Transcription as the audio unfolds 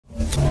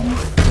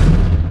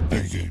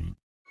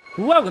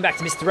Welcome back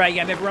to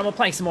mr-agame, everyone. We're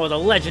playing some more of The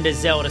Legend of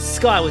Zelda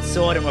Skyward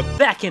Sword, and we're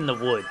back in the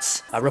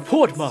woods.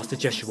 Report, Master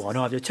Jeshjuan.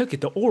 I've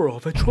detected the aura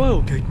of a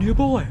trial gate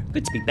nearby.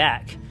 Good to be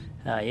back.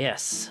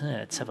 Yes.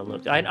 Let's have a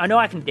look. I know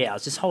I can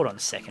douse. Just hold on a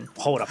second.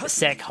 Hold up a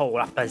sec. Hold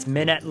up a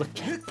minute. Look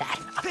at that.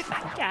 Oh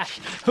my gosh.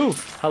 Ooh.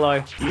 Hello.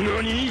 Get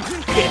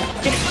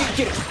it.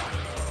 Get it.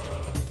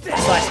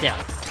 Slice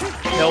down.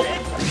 Nope.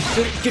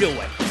 Get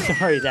away.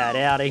 Throw that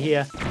out of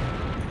here.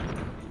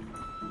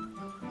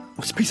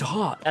 Oh, it's a piece of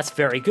heart. That's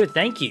very good.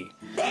 Thank you.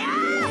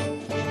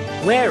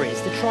 Where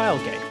is the trial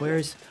gate?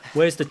 Where's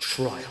the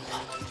trial?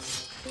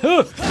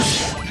 Ooh,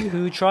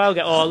 trial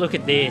gate. Oh, look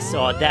at this.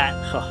 Oh, that.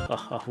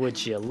 Oh,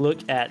 would you look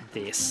at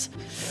this?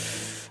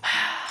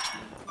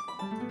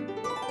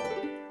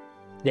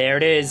 There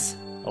it is.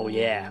 Oh,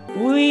 yeah.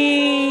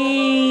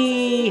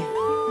 Whee!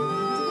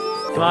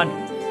 Come on.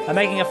 I'm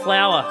making a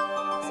flower.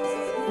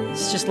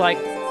 It's just like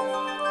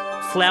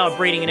flower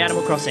breeding in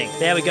Animal Crossing.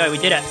 There we go. We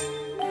did it.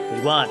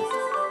 We won.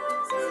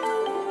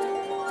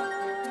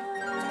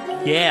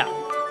 Yeah.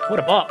 What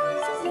a bop.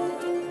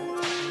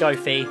 Go,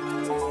 Fee.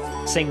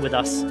 Sing with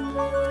us.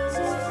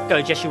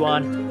 Go,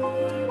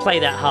 Jeshjuan. Play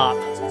that harp.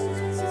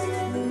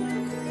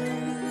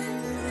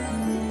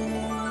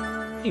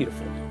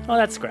 Beautiful. Oh,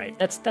 that's great.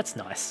 That's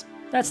nice.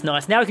 That's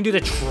nice. Now we can do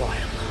the trial.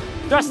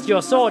 Thrust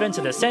your sword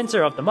into the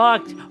center of the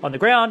mark on the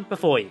ground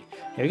before you.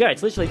 Here we go.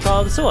 It's literally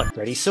trial of the sword.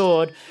 Ready,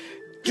 sword.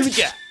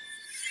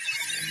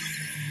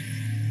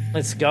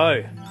 Let's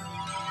go.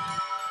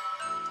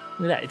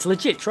 Look at that, it's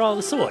legit trial of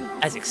the sword.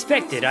 As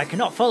expected, I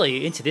cannot follow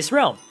you into this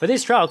realm, for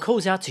this trial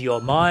calls out to your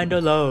mind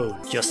alone.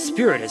 Your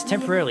spirit is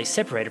temporarily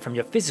separated from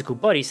your physical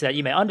body so that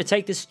you may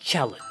undertake this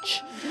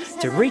challenge.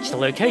 To reach the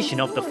location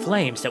of the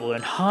flames that will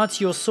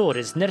enhance your sword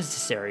is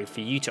necessary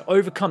for you to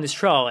overcome this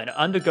trial and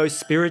undergo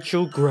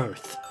spiritual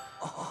growth.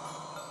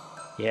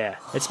 Yeah,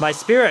 it's my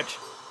spirit.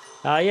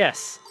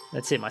 Yes.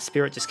 That's it, my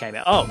spirit just came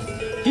out. Oh,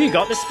 you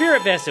got the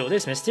spirit vessel.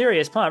 This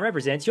mysterious plant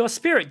represents your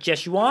spirit,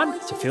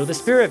 Jeshjuan. To fill the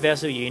spirit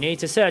vessel, you need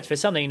to search for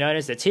something known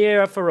as the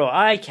Tear of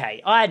Farore.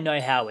 Okay, I know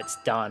how it's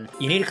done.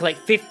 You need to collect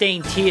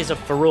 15 Tears of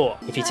Farore.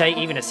 If you take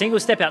even a single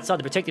step outside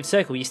the protective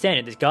circle you stand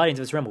in, the guardians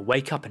of this realm will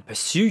wake up and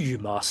pursue you,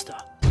 Master.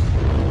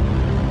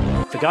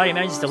 If the guardian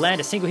manages to land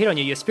a single hit on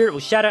you, your spirit will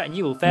shatter and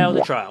you will fail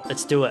the trial.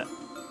 Let's do it.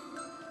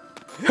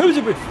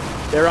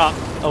 They're up.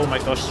 Oh my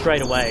gosh,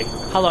 straight away.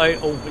 Hello.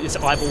 Oh, it's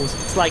eyeballs.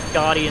 It's like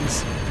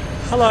guardians.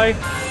 Hello.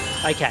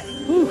 Okay.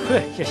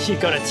 She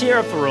got a Tear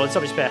of Farore. So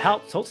much better.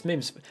 Helps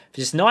moves for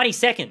just 90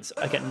 seconds.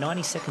 I get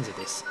 90 seconds of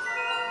this.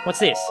 What's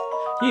this?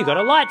 You got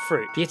a light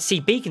fruit. You get to see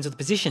beacons of the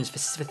positions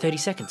for 30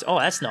 seconds. Oh,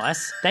 that's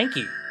nice. Thank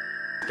you.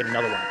 Get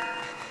another one.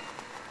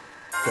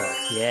 Go.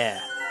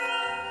 Yeah.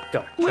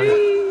 Go.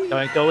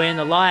 Don't go in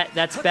the light.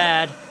 That's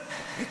bad.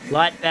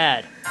 Light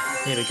bad.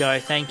 There we go,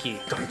 thank you.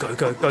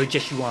 Go,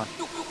 Jeshjuan.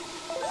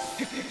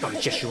 Go,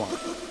 Jeshjuan.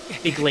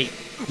 Big leap.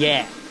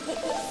 Yeah.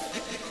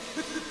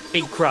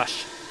 Big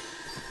crush.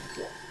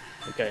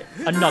 Okay,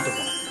 another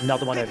one.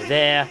 Another one over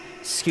there.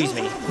 Excuse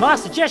me.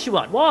 Master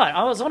Jeshjuan, what?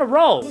 I was on a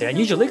roll. The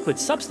unusual liquid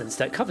substance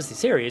that covers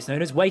this area is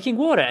known as waking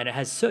water, and it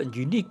has certain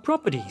unique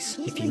properties.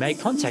 If you make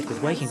contact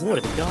with waking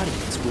water, the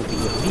guardians will be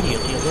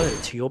immediately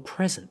alerted to your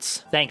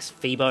presence. Thanks,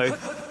 Phoebo.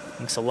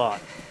 Thanks a lot.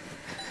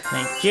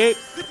 Thank you.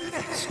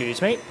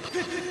 Excuse me.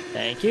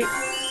 Thank you.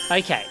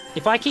 Okay,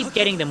 if I keep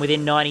getting them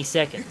within 90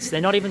 seconds,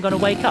 they're not even going to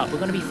wake up. We're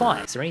going to be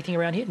fine. Is there anything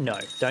around here? No.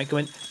 Don't go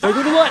in. Don't go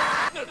in the light!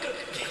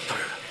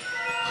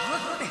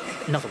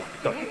 Another one.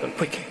 Go,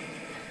 quick.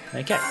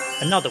 Okay,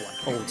 another one.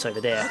 Oh, it's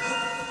over there.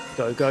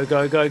 Go. There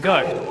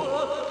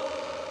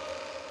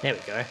we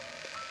go.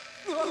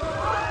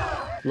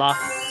 Luck.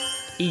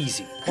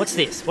 Easy. What's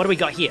this? What do we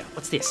got here?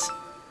 What's this?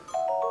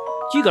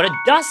 You got a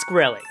dusk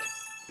relic.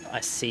 I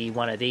see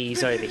one of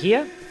these over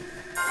here.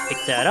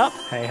 Pick that up.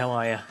 Hey, how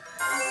are you?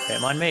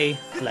 Don't mind me.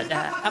 Let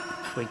that up.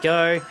 We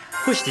go.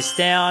 Push this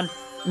down.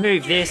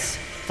 Move this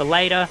for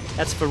later.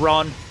 That's for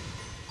Ron.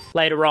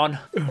 Later on.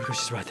 Oh,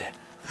 she's right there.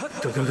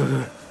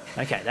 Go.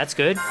 Okay, that's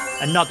good.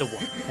 Another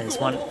one. And this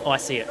one. Oh, I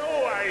see it.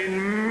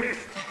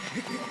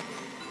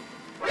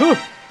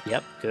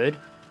 Yep, good.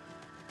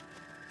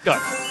 Go.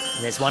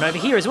 And there's one over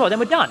here as well. Then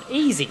we're done.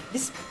 Easy.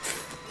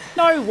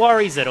 No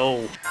worries at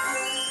all.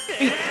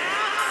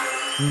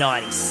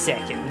 90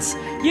 seconds.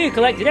 You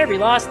collected every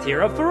last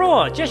Tear of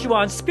Farore.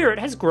 Jeshjuan's spirit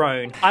has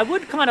grown. I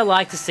would kind of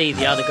like to see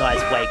the other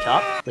guys wake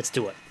up. Let's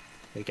do it.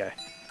 Here we go.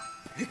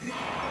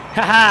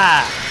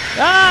 Haha!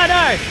 Ah,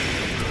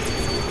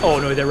 no! Oh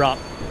no, they're up.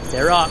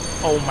 They're up.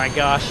 Oh my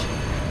gosh.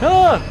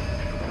 Ah!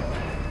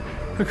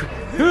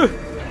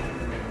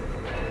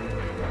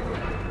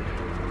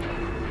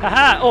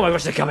 Haha! Oh my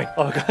gosh, they're coming.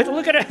 Oh my god,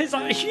 look at it. It's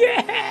like,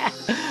 yeah!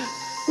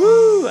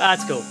 Woo!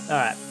 That's cool.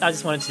 Alright, I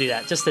just wanted to do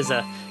that. Just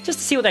to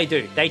see what they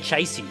do. They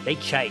chase you. They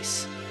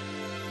chase.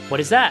 What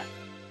is that?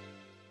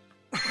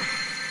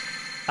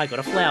 I got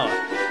a flower.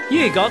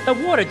 You got the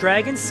Water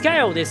Dragon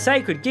Scale. This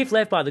sacred gift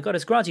left by the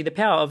goddess grants you the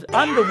power of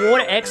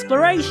underwater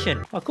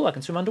exploration. Oh cool, I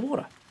can swim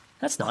underwater.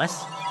 That's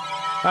nice.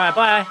 Alright,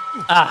 bye.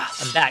 Ah,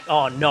 I'm back.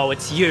 Oh no,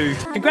 it's you.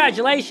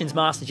 Congratulations,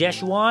 Master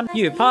Jeshjuan.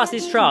 You have passed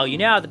this trial. You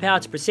now have the power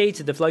to proceed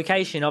to the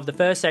location of the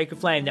first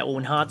sacred flame that will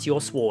enhance your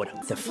sword.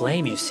 The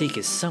flame you seek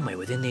is somewhere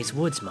within these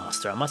woods,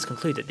 Master. I must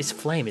conclude that this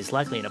flame is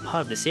likely in a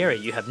part of this area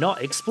you have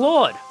not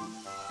explored.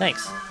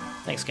 Thanks.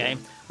 Thanks, game.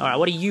 Alright,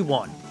 what do you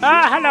want?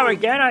 Ah, hello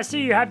again. I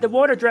see you have the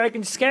water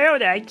dragon scale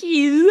there.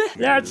 Q.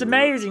 That's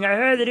amazing. I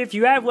heard that if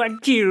you have one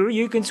Q,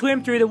 you can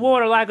swim through the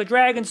water like a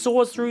dragon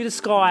soars through the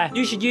sky.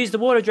 You should use the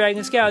water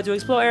dragon scale to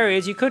explore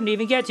areas you couldn't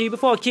even get to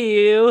before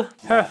Q.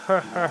 That's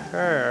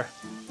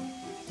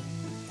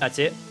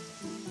it.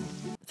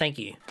 Thank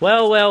you.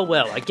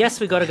 Well. I guess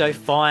we gotta go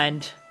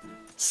find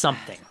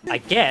something. I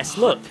guess.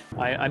 Look,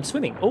 I'm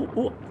swimming.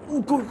 Oh,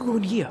 go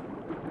in here.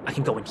 I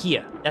can go in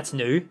here. That's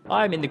new.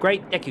 I'm in the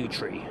Great Deku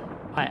Tree.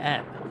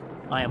 I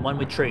am one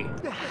with tree.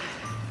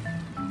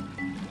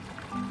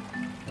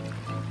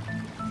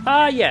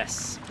 Ah,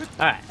 yes.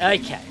 Alright,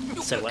 okay.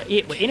 So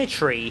we're in a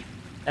tree.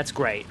 That's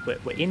great.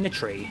 We're in the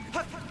tree.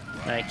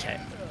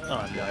 Okay.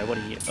 Oh no, what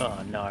are you?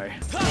 Oh no.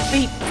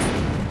 Beep!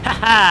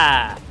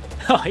 Haha!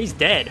 Oh, he's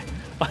dead.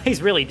 Oh,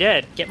 he's really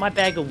dead. Get my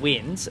bag of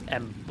winds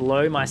and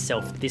blow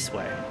myself this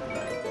way.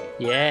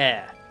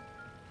 Yeah.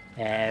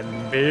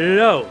 And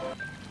blow.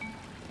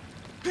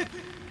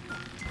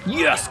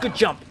 Yes, good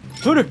jump.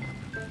 Go,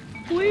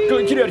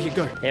 get out of here,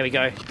 go. There we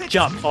go.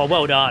 Jump. Oh,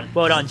 well done.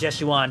 Well done,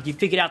 Jeshjuan. You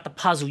figured out the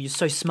puzzle. You're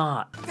so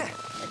smart.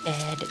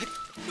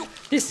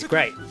 This is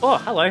great. Oh,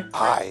 hello.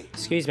 Hi.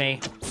 Excuse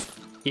me.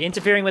 You're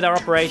interfering with our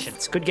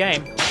operations. Good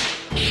game.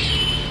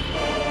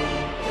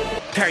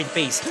 Parry the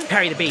bees.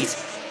 Parry the bees.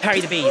 Parry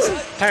the bees.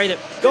 Parry the...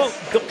 Go.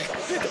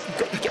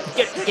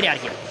 Get out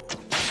of here.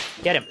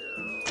 Get him.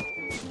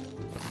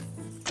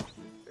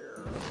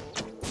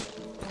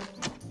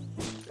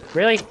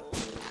 Really?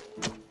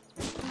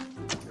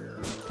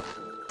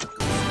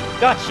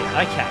 Gotcha,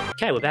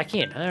 okay, we're back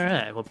in.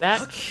 Alright, we're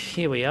back.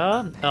 Here we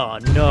are. Oh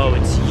no,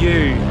 it's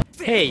you.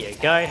 Here you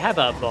go, have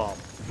a bomb.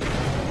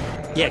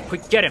 Yeah,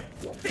 quick, get him.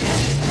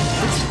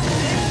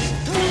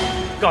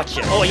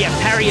 Gotcha. Oh yeah,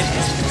 parry him.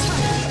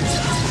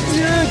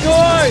 Yeah,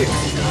 go!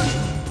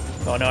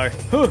 Oh no.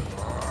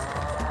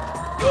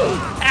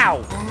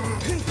 Ow!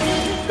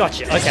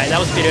 Gotcha, okay, that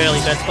was a bit early,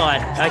 but that's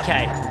fine.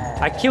 Okay,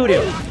 I killed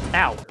him.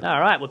 Ow.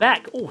 Alright, we're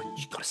back. Oh,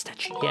 you got a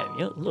statue. Yeah,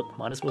 look,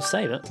 might as well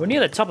save it. We're near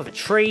the top of a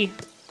tree.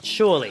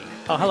 Surely.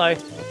 Oh, hello.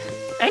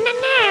 And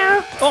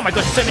now. Oh my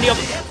gosh, so many of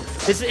them.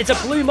 It's a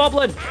blue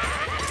moblin.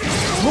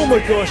 Oh my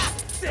gosh.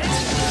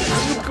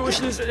 Oh my gosh,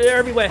 they're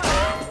everywhere.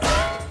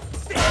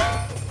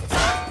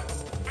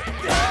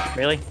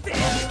 Really?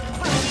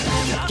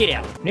 Get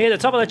out. Near the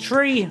top of the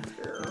tree.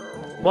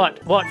 What,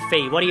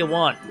 Fee? What do you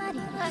want?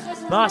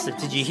 Master,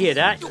 did you hear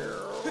that?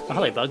 Oh,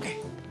 hello, bug.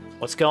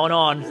 What's going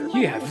on?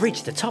 You have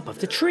reached the top of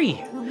the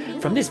tree.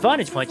 From this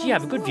vantage point, you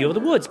have a good view of the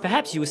woods.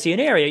 Perhaps you will see an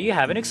area you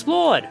haven't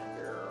explored.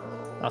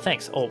 Oh,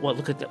 thanks. Oh, well,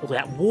 look at all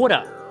that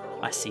water.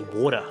 I see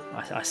water.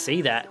 I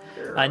see that.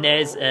 And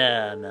there's...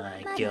 Oh,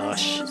 my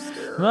gosh.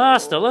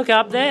 Master, look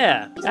up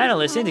there.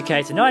 Analyst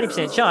indicates a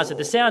 90% chance that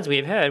the sounds we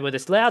have heard were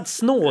the loud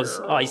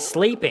snores. Oh, he's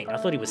sleeping. I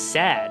thought he was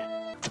sad.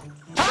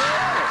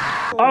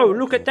 Oh,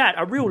 look at that.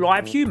 A real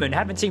live human.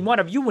 Haven't seen one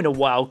of you in a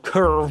while.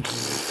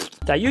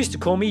 They used to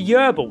call me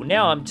Yerbal.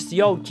 Now I'm just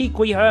the old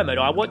Kikwi hermit.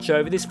 I watch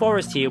over this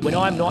forest here when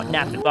I'm not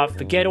napping. But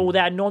forget all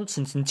that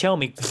nonsense and tell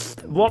me,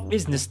 what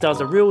business does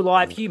a real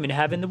live human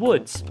have in the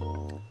woods?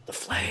 The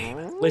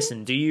flame.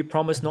 Listen, do you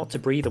promise not to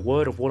breathe a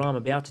word of what I'm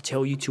about to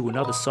tell you to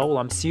another soul?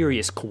 I'm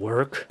serious,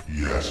 Quirk.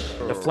 Yes.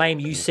 The flame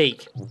you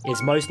seek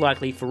is most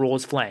likely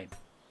Farore's flame.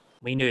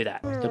 We knew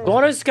that. The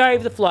goddess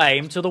gave the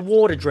flame to the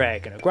water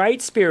dragon, a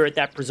great spirit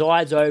that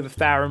presides over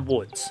Faron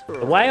Woods.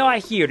 The way I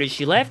hear it is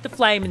she left the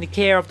flame in the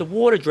care of the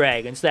water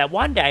dragon so that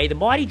one day the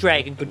mighty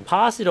dragon could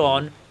pass it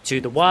on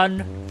to the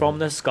one from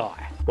the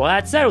sky. Well,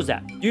 that settles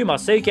that. You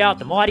must seek out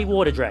the mighty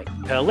water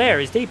dragon. Her lair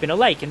is deep in a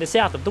lake in the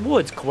south of the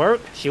woods,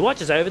 Quirk. She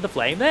watches over the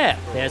flame there.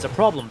 There's a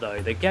problem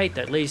though. The gate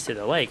that leads to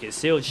the lake is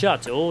sealed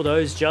shut to all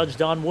those judged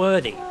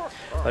unworthy.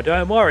 But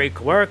don't worry,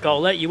 Quirk, I'll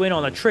let you in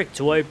on a trick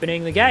to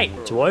opening the gate.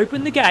 To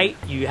open the gate,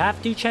 you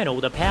have to channel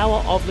the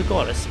power of the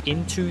goddess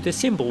into the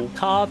symbol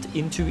carved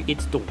into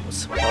its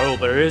doors. Oh,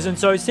 but it isn't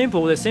so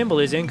simple. The symbol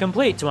is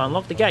incomplete. To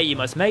unlock the gate, you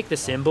must make the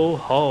symbol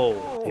whole.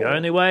 The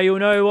only way you'll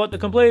know what the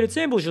completed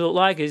symbol should look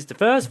like is to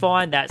first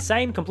find that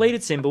same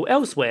completed symbol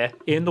elsewhere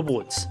in the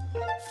woods.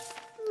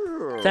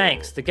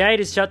 Thanks. The gate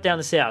is shut down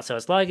the south, so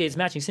it's likely its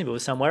matching symbol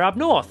is somewhere up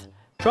north.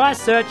 Try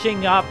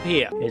searching up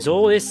here. Is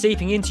all this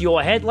seeping into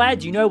your head, lad?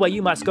 Do you know where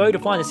you must go to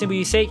find the symbol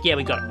you seek? Yeah,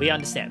 we got it. We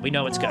understand. We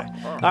know where to go.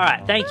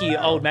 Alright, thank you,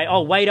 old mate.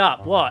 Oh, wait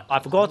up. What? I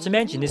forgot to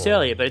mention this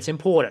earlier, but it's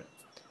important.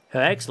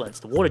 Her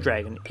Excellence, the Water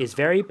Dragon, is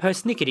very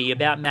persnickety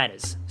about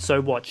manners, so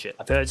watch it.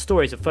 I've heard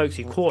stories of folks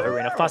who caught her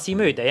in a fussy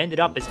mood. They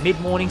ended up as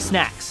mid-morning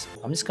snacks.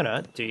 I'm just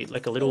gonna do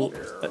like a little...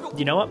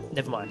 you know what?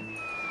 Never mind.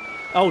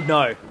 Oh,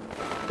 no.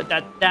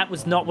 That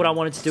was not what I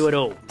wanted to do at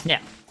all. Now,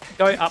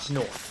 go up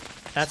north.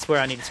 That's where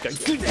I need to go.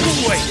 Good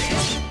boy!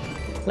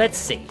 Let's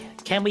see.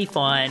 Can we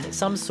find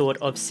some sort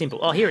of symbol?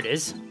 Oh, here it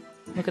is.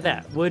 Look at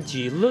that. Would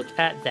you look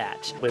at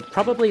that? We're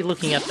probably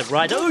looking at the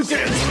right... Oh,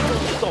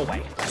 go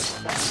away.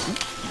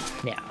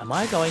 Now, am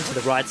I going to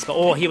the right spot?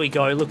 Oh, here we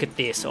go. Look at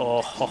this.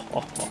 Oh, ho,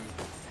 ho, ho.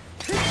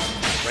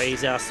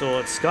 Raise our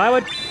sword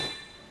skyward.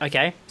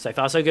 Okay, so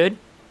far so good.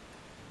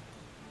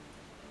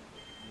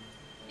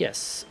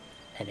 Yes.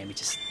 And then we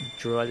just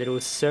draw a little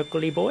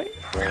circle-y boy.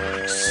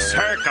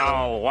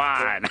 Circle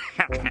one.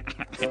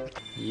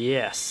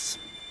 Yes.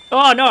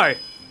 Oh, no!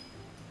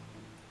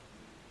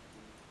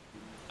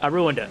 I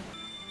ruined it.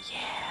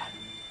 Yeah.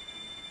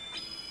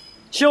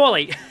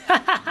 Surely.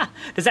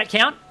 Does that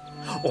count?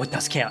 Oh, it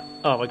does count.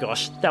 Oh my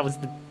gosh, that was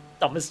the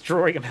dumbest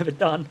drawing I've ever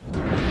done.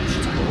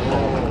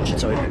 Oh my gosh,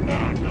 it's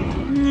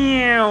open.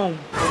 Meow.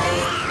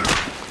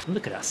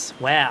 Look at us.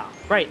 Wow.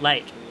 Great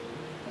lake.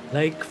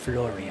 Lake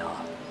Floria.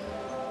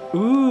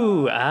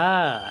 Ooh,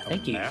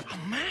 thank you.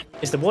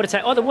 Is the water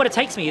take? Oh, the water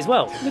takes me as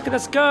well. Look at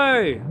us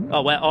go.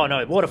 Oh, wow. Oh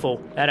no, waterfall.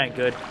 That ain't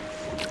good.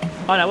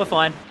 Oh no, we're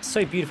fine.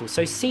 So beautiful,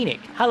 so scenic.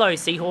 Hello,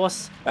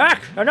 seahorse. Ah,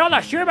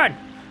 another human.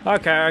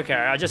 Okay,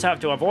 I just have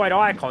to avoid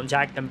eye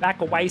contact and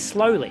back away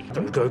slowly.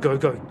 Go.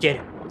 Get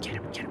him.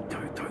 Go.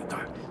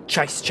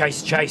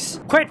 Chase.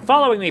 Quit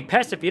following me,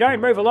 pest. If you don't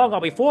move along, I'll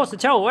be forced to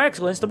tell Her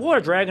Excellence, the water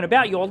dragon,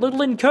 about your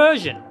little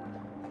incursion.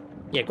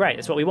 Yeah, great.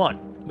 That's what we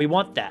want. We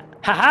want that.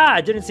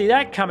 Haha, didn't see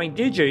that coming,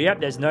 did you? Yep,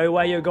 there's no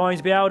way you're going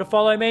to be able to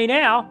follow me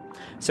now.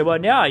 So what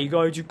now? Are you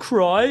going to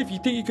cry? If you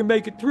think you can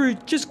make it through,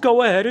 just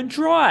go ahead and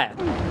try it.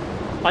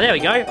 Oh, there we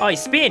go. Oh, you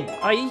spin.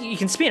 Oh, you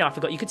can spin. I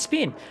forgot you could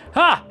spin.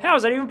 Ha! How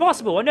is that even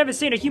possible? I've never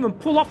seen a human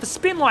pull off a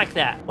spin like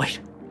that. Wait.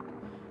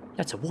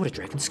 That's a water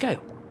dragon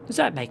scale. Does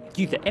that make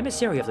you the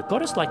emissary of the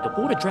goddess like the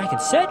water dragon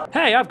said?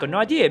 Hey, I've got an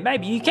idea.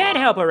 Maybe you can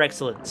help Her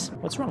Excellence.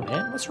 What's wrong,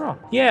 man? What's wrong?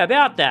 Yeah,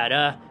 about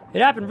that.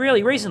 It happened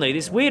really recently.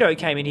 This weirdo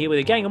came in here with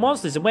a gang of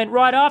monsters and went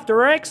right after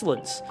Her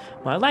Excellence.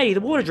 My lady,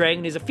 the water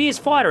dragon, is a fierce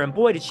fighter, and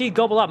boy did she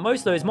gobble up most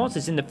of those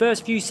monsters in the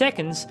first few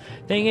seconds.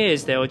 Thing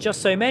is, there were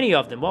just so many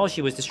of them. While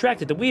she was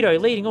distracted, the weirdo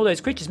leading all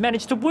those creatures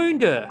managed to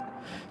wound her.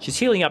 She's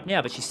healing up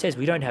now, but she says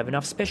we don't have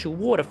enough special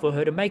water for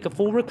her to make a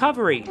full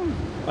recovery.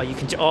 Oh, you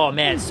can... Oh,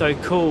 man, so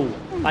cool.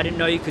 I didn't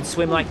know you could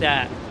swim like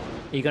that.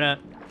 Are you gonna...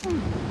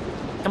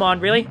 Come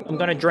on, really? I'm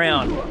gonna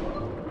drown.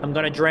 I'm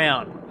gonna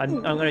drown.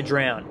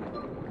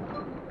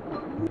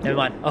 Never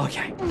mind.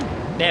 Okay.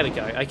 There we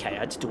go. Okay, I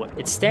had to do it.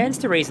 It stands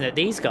to reason that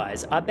these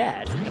guys are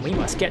bad, and we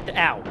must get the...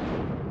 Ow.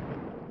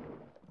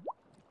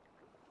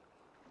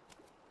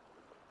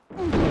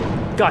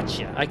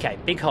 Gotcha. Okay,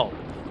 big hole.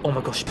 Oh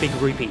my gosh, big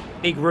rupee.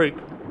 Big root.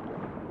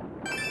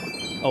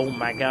 Oh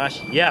my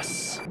gosh,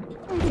 yes.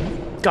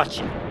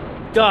 Gotcha.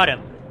 Got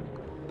him.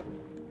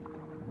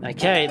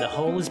 Okay, the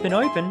hole has been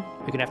open.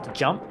 We're gonna have to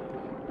jump.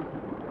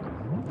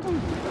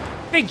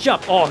 Big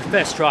jump. Oh,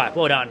 first try.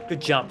 Well done.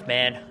 Good jump,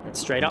 man. That's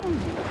straight up.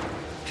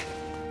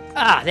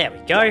 Ah, there we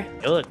go.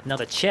 Oh, look,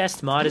 another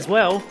chest. Might as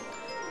well.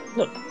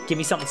 Look, give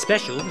me something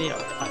special. You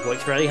know, I've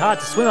worked really hard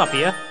to swim up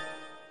here.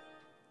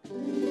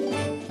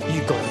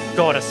 You got a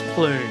goddess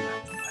plume.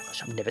 Oh my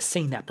gosh, I've never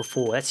seen that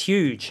before. That's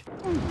huge.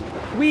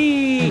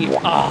 Whee!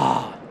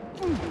 Ah.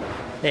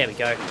 There we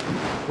go.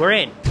 We're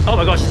in. Oh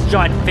my gosh, it's a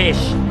giant fish.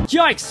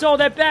 Yikes, oh,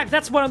 they're back.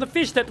 That's one of the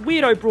fish that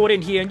weirdo brought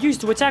in here and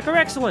used to attack Her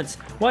Excellence.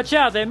 Watch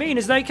out, they're mean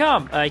as they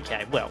come.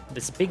 Okay, well,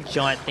 this big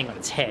giant thing on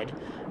its head.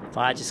 If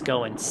I just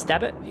go and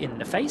stab it in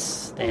the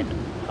face, then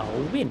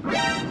I'll win.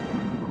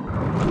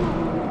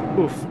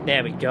 Oof,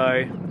 there we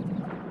go.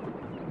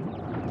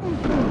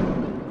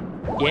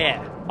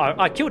 Yeah,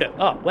 I killed it.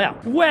 Oh, wow.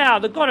 Wow,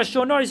 the goddess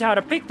sure knows how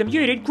to pick them.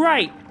 You did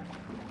great.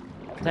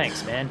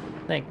 Thanks, man.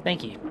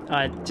 Thank you.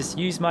 I just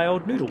used my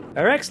old noodle.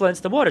 Her Excellence,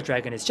 the water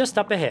dragon is just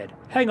up ahead.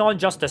 Hang on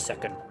just a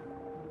second.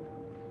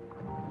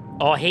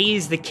 Oh, he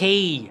is the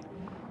key.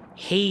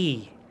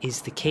 He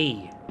is the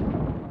key.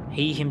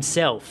 He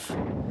himself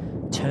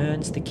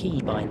turns the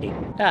key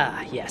binding.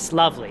 Ah, yes,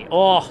 lovely.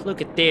 Oh, look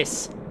at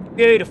this.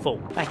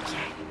 Beautiful.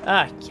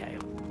 Okay.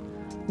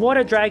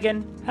 Water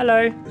dragon,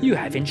 hello. You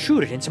have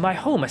intruded into my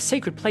home, a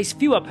sacred place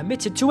few are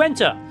permitted to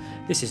enter.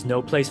 This is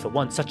no place for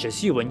one such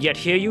as you, and yet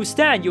here you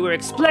stand. You will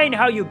explain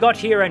how you got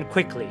here, and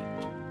quickly.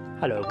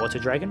 Hello, water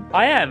dragon.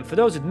 I am, for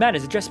those with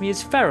manners, address me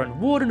as Faron,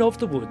 warden of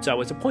the woods. I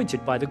was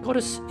appointed by the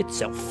goddess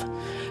itself.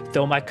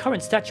 Though my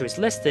current stature is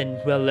less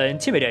than, well,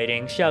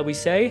 intimidating, shall we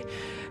say.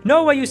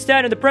 Know where you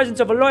stand in the presence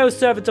of a loyal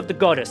servant of the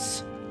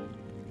goddess.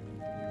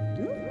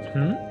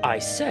 I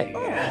say,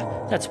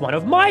 that's one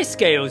of my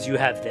scales you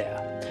have there.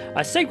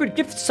 A sacred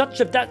gift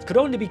such as that could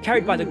only be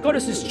carried by the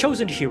goddess's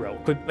chosen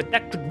hero. But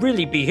that could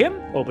really be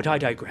him? Oh, but I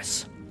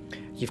digress.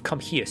 You've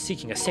come here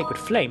seeking a sacred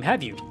flame,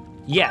 have you?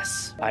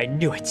 Yes, I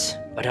knew it.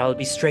 But I'll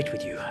be straight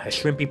with you. A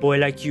shrimpy boy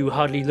like you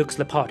hardly looks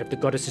the part of the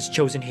goddess's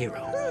chosen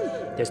hero.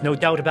 There's no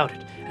doubt about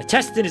it. A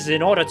test is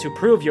in order to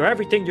prove you're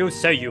everything you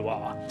say you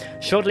are.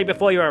 Shortly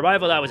before your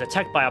arrival, I was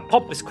attacked by a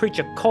pompous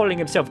creature calling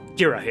himself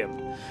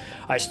Girahim.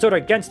 I stood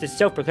against this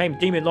self-proclaimed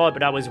demon lord,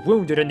 but I was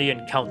wounded in the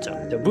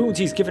encounter. The wounds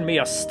he's given me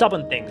are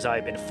stubborn things I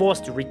have been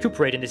forced to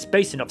recuperate in this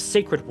basin of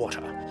sacred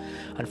water.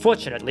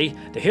 Unfortunately,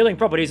 the healing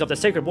properties of the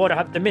sacred water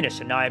have diminished,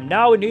 and I am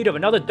now in need of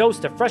another dose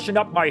to freshen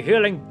up my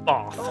healing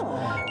bath.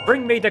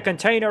 Bring me the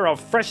container of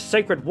fresh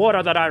sacred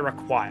water that I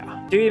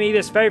require. Do me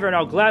this favor and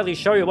I'll gladly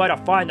show you where to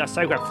find the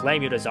sacred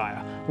flame you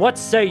desire. What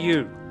say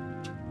you?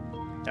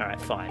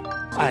 Alright, fine.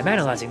 I am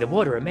analyzing the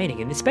water remaining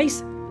in this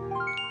basin.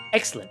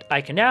 Excellent.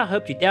 I can now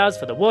help you douse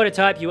for the water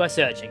type you are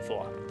searching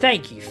for.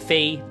 Thank you,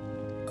 Fee.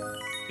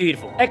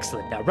 Beautiful.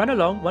 Excellent. Now run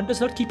along. One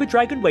does not keep a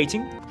dragon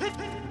waiting.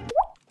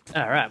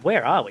 Alright,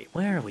 where are we?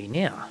 Where are we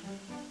now?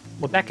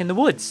 We're back in the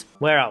woods.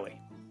 Where are we?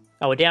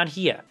 Oh, we're down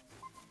here.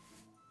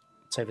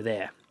 It's over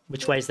there.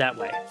 Which way is that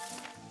way?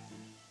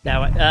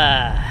 Now,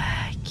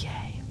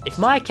 okay. If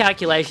my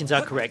calculations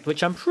are correct,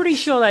 which I'm pretty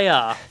sure they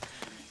are,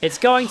 it's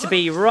going to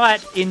be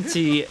right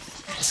into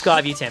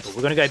Skyview Temple.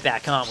 We're going to go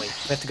back, aren't we?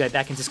 We have to go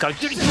back into Sky.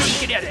 Get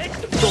out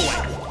of the doorway.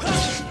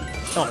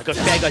 Oh my gosh,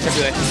 bad guys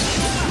everywhere.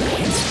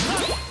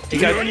 There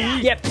you go.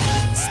 Yep.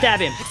 Stab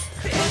him.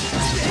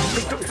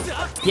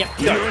 Yep,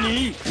 go.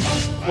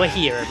 We're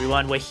here,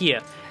 everyone. We're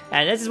here.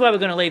 And this is where we're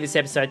going to leave this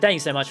episode. Thank you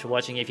so much for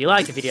watching. If you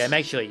liked the video,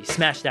 make sure you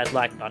smash that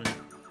like button.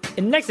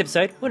 In the next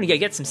episode, we're going to go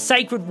get some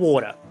sacred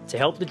water to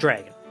help the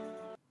dragon.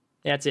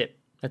 That's it.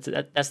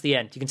 That's the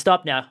end. You can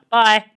stop now. Bye.